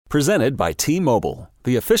Presented by T-Mobile,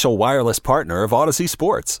 the official wireless partner of Odyssey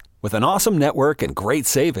Sports. With an awesome network and great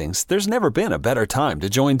savings, there's never been a better time to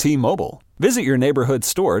join T-Mobile. Visit your neighborhood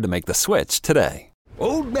store to make the switch today.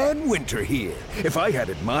 Old Man Winter here. If I had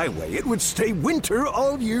it my way, it would stay winter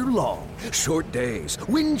all year long. Short days,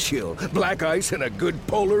 wind chill, black ice, and a good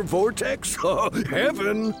polar vortex. Oh,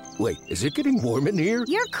 heaven. Wait, is it getting warm in here?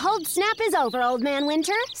 Your cold snap is over, Old Man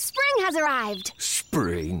Winter. Spring has arrived.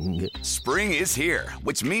 Spring. Spring is here,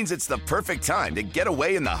 which means it's the perfect time to get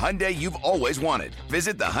away in the Hyundai you've always wanted.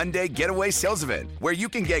 Visit the Hyundai Getaway Sales Event, where you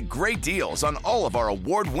can get great deals on all of our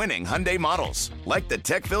award-winning Hyundai models, like the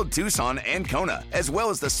tech-filled Tucson and Kona, as well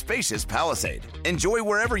as the spacious Palisade. Enjoy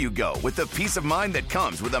wherever you go with the peace of mind that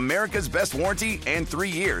comes with America's best warranty and 3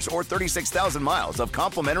 years or 36,000 miles of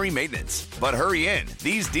complimentary maintenance. But hurry in,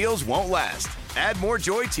 these deals won't last. Add more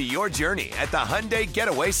joy to your journey at the Hyundai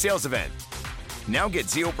Getaway Sales Event. Now get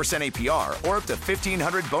 0% APR or up to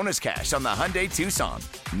 $1,500 bonus cash on the Hyundai Tucson.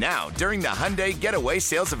 Now, during the Hyundai Getaway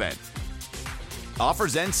Sales Event.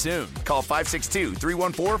 Offers end soon. Call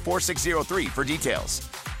 562-314-4603 for details.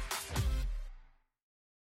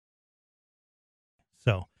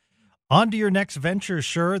 So, on to your next venture.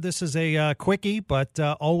 Sure, this is a quickie, but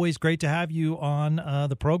always great to have you on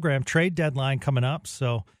the program. Trade deadline coming up,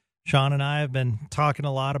 so Sean and I have been talking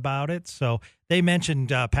a lot about it. So they mentioned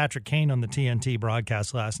Patrick Kane on the TNT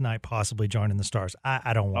broadcast last night, possibly joining the Stars.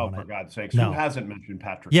 I don't want it. Oh, for God's sakes. No. Who hasn't mentioned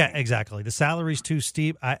Patrick Yeah, Kane? exactly. The salary's too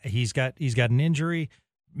steep. He's got an injury.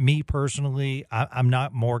 Me personally, I'm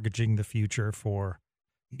not mortgaging the future for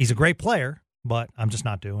 – he's a great player, but I'm just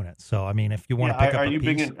not doing it. So, I mean, if you want to pick up a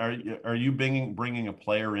piece – Are you bringing a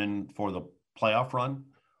player in for the playoff run,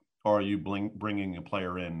 or are you bringing a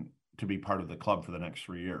player in to be part of the club for the next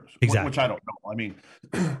 3 years? Exactly. Which I don't know. I mean,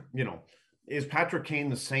 is Patrick Kane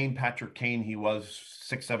the same Patrick Kane he was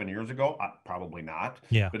 6-7 years ago? Probably not.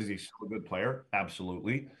 Yeah. But is he still a good player?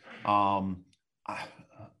 Absolutely. I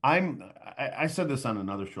said this on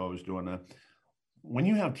another show I was doing. When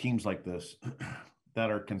you have teams like this that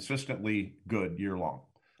are consistently good year long,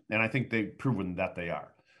 and I think they've proven that they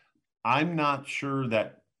are, I'm not sure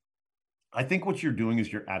that. I think what you're doing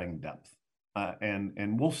is you're adding depth.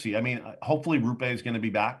 And we'll see. I mean, hopefully Rupe is going to be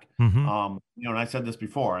back. Mm-hmm. And I said this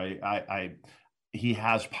before. He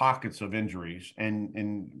has pockets of injuries,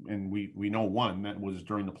 and we know one that was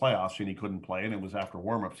during the playoffs and he couldn't play, and it was after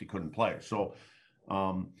warmups he couldn't play. So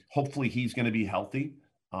hopefully he's going to be healthy.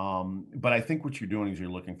 But I think what you're doing is you're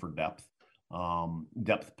looking for depth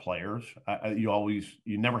players. You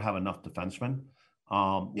never have enough defensemen.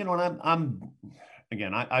 And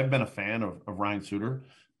I've been a fan of Ryan Suter.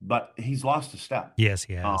 But he's lost a step. Yes,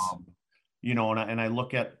 he has. And I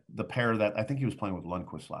look at the pair that I think he was playing with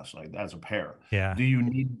Lundqvist last night as a pair. Yeah. Do you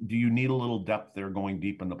need a little depth there going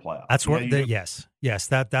deep in the playoffs? That's where yes,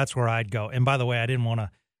 that's where I'd go. And by the way, I didn't want to.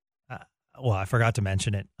 I forgot to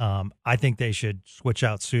mention it. I think they should switch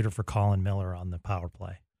out Suter for Colin Miller on the power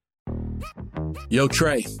play. Yo,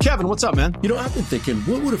 Trey. Kevin, what's up, man? I've been thinking,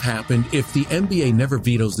 what would have happened if the NBA never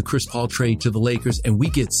vetoes the Chris Paul trade to the Lakers and we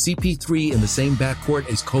get CP3 in the same backcourt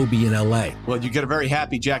as Kobe in LA? Well, you get a very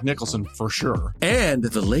happy Jack Nicholson, for sure. And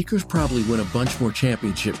the Lakers probably win a bunch more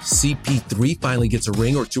championships. CP3 finally gets a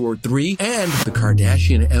ring or 2 or 3, and the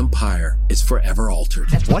Kardashian empire is forever altered.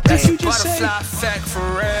 What did you just say?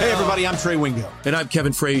 Hey, everybody, I'm Trey Wingo. And I'm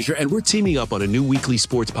Kevin Frazier, and we're teaming up on a new weekly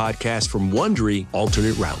sports podcast from Wondery,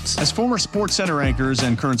 Alternate Routes. As former Sports Center anchors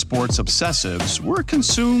and current sports obsessives, we're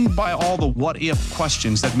consumed by all the what-if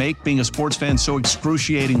questions that make being a sports fan so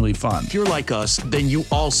excruciatingly fun. If you're like us, then you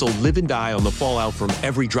also live and die on the fallout from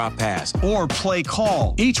every drop pass. Or play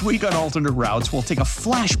call. Each week on Alternate Routes, we'll take a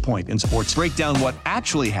flashpoint in sports, break down what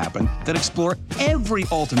actually happened, then explore every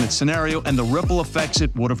alternate scenario and the ripple effects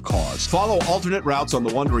it would have caused. Follow Alternate Routes on the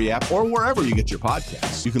Wondery app or wherever you get your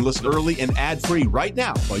podcasts. You can listen early and ad-free right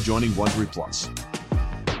now by joining Wondery Plus.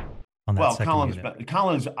 Well, Collins,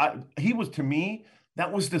 he was, to me,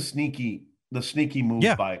 that was the sneaky move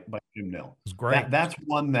by Jim Nill. It was great. That's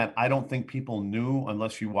one that I don't think people knew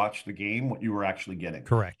unless you watched the game what you were actually getting.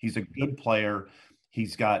 Correct. He's a good player.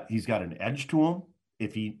 He's got an edge to him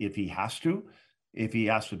if he has to. If he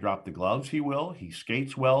has to drop the gloves, he will. He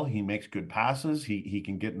skates well. He makes good passes. He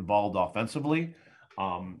can get involved offensively.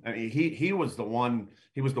 He was the one.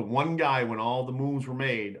 He was the one guy when all the moves were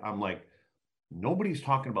made. I'm like, nobody's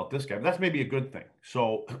talking about this guy. But that's maybe a good thing.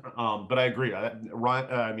 So, but I agree.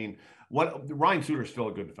 Ryan Suter's still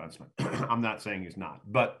a good defenseman. I'm not saying he's not,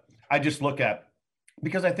 but I just look at,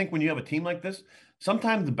 because I think when you have a team like this,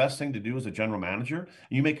 sometimes the best thing to do as a general manager,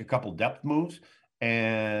 you make a couple depth moves,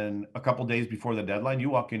 and a couple days before the deadline, you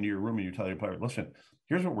walk into your room and you tell your player, listen,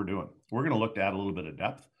 here's what we're doing. We're going to look to add a little bit of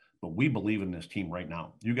depth. but we believe in this team right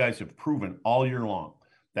now. You guys have proven all year long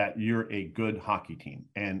that you're a good hockey team,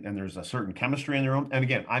 and there's a certain chemistry in the room. And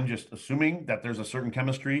again, I'm just assuming that there's a certain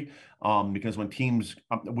chemistry because when teams,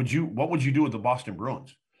 what would you do with the Boston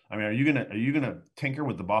Bruins? I mean, are you gonna tinker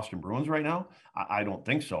with the Boston Bruins right now? I don't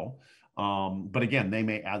think so. But again, they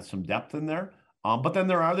may add some depth in there. But then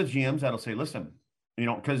there are the GMs that'll say, listen,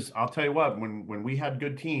 because I'll tell you what, when we had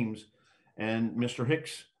good teams and Mr.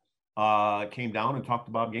 Hicks came down and talked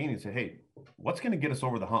about Gainey and said, hey, what's going to get us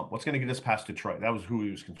over the hump? What's going to get us past Detroit? That was who he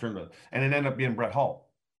was concerned with. And it ended up being Brett Hull.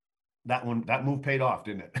 That move paid off,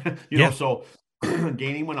 didn't it? know, so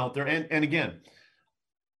Gainey went out there. And again,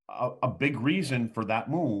 a big reason for that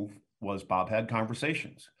move was Bob had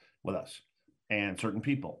conversations with us and certain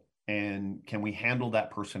people. And can we handle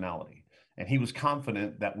that personality? And he was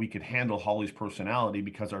confident that we could handle Hully's personality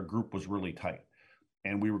because our group was really tight.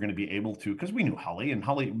 And we were going to be able to, because we knew Hully, and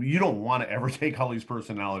Hully, you don't want to ever take Hully's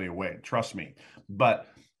personality away. Trust me. But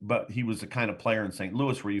he was the kind of player in St.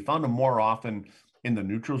 Louis where you found him more often in the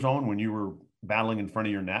neutral zone when you were battling in front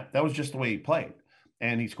of your net. That was just the way he played.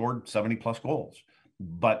 And he scored 70 plus goals.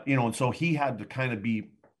 But, and so he had to kind of be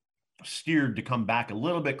steered to come back a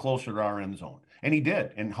little bit closer to our end zone. And he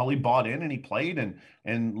did. And Hully bought in and he played,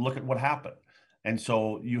 and look at what happened. And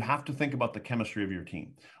so you have to think about the chemistry of your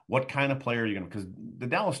team. What kind of player are you going to, because the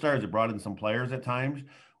Dallas Stars have brought in some players at times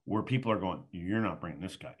where people are going, you're not bringing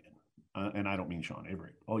this guy in. And I don't mean Sean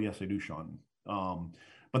Avery. Oh, yes, I do, Sean.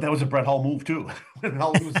 But that was a Brett Hull move too.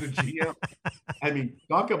 Hull was the GM. I mean,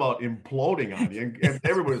 talk about imploding on you. And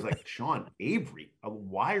everybody's like, Sean Avery,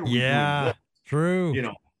 why are we doing this? True.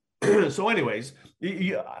 So anyways,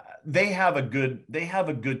 they have a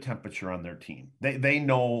good temperature on their team. They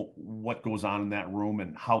know what goes on in that room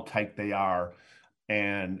and how tight they are.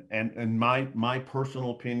 And my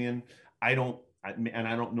personal opinion, I don't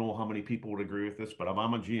know how many people would agree with this, but if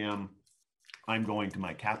I'm a GM, I'm going to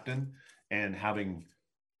my captain and having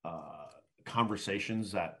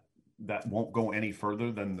conversations that won't go any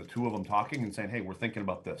further than the two of them talking and saying, hey, we're thinking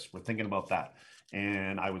about this, we're thinking about that.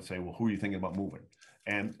 And I would say, well, who are you thinking about moving?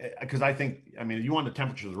 And because if you want the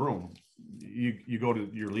temperature of the room, you go to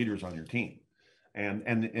your leaders on your team. And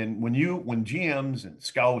when GMs and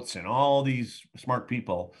scouts and all these smart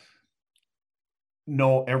people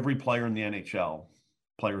know every player in the NHL,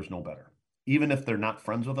 players know better. Even if they're not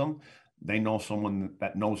friends with them, they know someone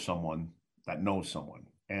that knows someone that knows someone.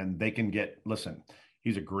 And they can listen,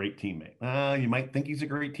 he's a great teammate. You might think he's a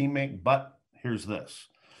great teammate, but here's this.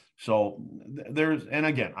 So and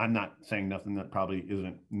again, I'm not saying nothing that probably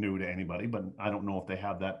isn't new to anybody, but I don't know if they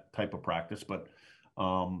have that type of practice. But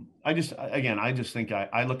I just think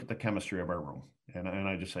I look at the chemistry of our room and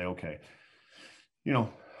I just say, okay,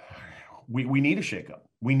 we need a shakeup.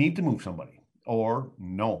 We need to move somebody, or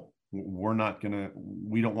no,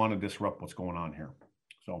 we don't want to disrupt what's going on here.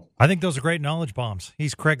 So I think those are great knowledge bombs.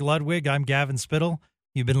 He's Craig Ludwig. I'm Gavin Spittle.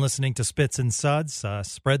 You've been listening to Spits and Suds.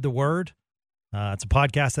 Spread the word. It's a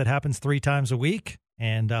podcast that happens 3 times a week,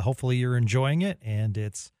 and hopefully you're enjoying it. And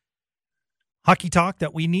it's hockey talk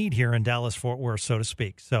that we need here in Dallas-Fort Worth, so to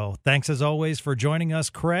speak. So thanks, as always, for joining us,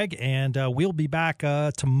 Craig. And we'll be back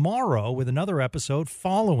tomorrow with another episode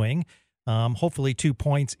following, hopefully, 2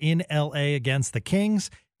 points in L.A. against the Kings.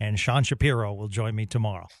 And Sean Shapiro will join me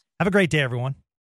tomorrow. Have a great day, everyone.